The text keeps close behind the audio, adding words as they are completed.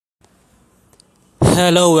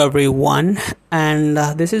Hello, everyone, and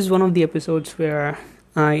this is one of the episodes where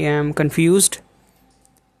I am confused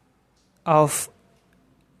of,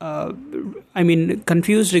 uh,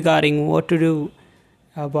 confused regarding what to do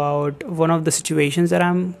about one of the situations that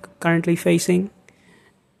I'm currently facing.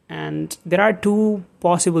 And there are two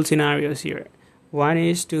possible scenarios here. One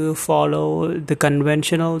is to follow the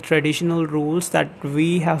conventional, traditional rules that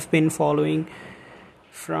we have been following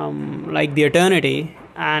from like the eternity,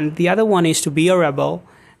 and the other one is to be a rebel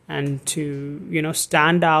and to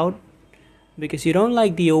stand out because you don't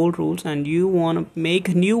like the old rules and you want to make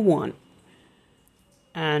a new one,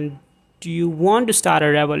 and you want to start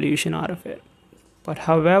a revolution out of it. But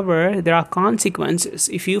however, there are consequences.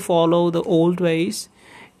 If you follow the old ways,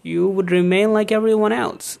 you would remain like everyone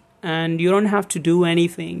else, and you don't have to do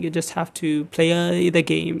anything. You just have to play the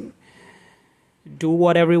game, do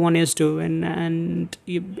what everyone is doing, and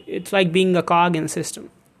it's like being a cog in the system.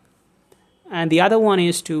 And the other one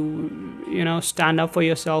is to stand up for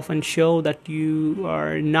yourself and show that you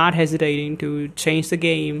are not hesitating to change the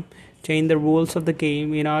game, change the rules of the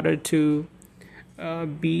game in order to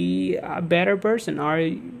be a better person,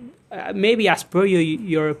 or maybe as per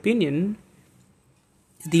your opinion,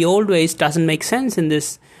 the old ways doesn't make sense in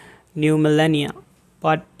this new millennia.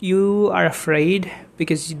 But you are afraid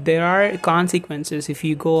because there are consequences if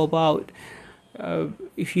you go about,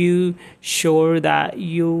 if you show that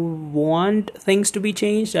you want things to be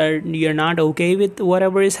changed or you're not okay with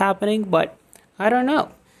whatever is happening. But I don't know.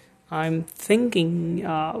 I'm thinking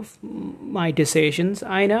of my decisions.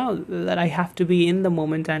 I know that I have to be in the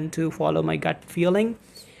moment and to follow my gut feeling.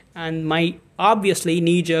 And my obviously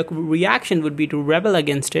knee-jerk reaction would be to rebel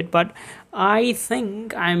against it. But I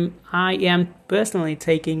think I am personally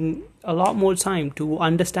taking a lot more time to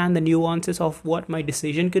understand the nuances of what my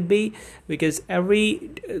decision could be, because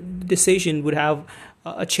every decision would have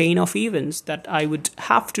a chain of events that I would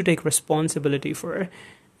have to take responsibility for.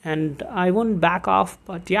 And I won't back off.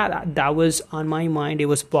 But yeah, that was on my mind. It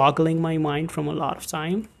was boggling my mind from a lot of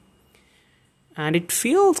time. And it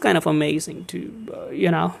feels kind of amazing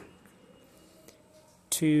to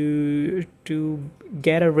to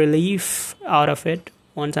get a relief out of it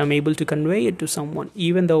once I'm able to convey it to someone.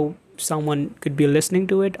 Even though someone could be listening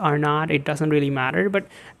to it or not, it doesn't really matter. But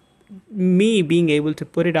me being able to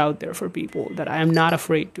put it out there for people that I am not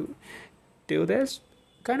afraid to do this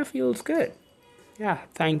kind of feels good. Yeah,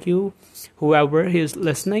 thank you, whoever is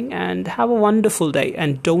listening, and have a wonderful day.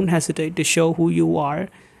 And don't hesitate to show who you are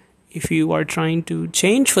if you are trying to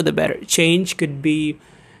change for the better. Change could be,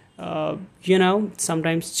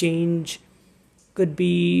 sometimes change could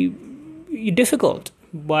be difficult,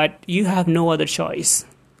 but you have no other choice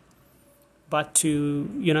but to,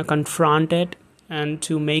 confront it and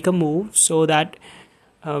to make a move so that,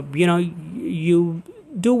 you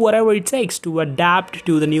do whatever it takes to adapt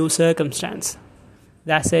to the new circumstance.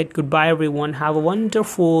 That's it. Goodbye, everyone. Have a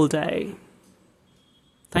wonderful day.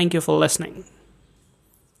 Thank you for listening.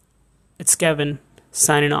 It's Kevin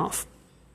signing off.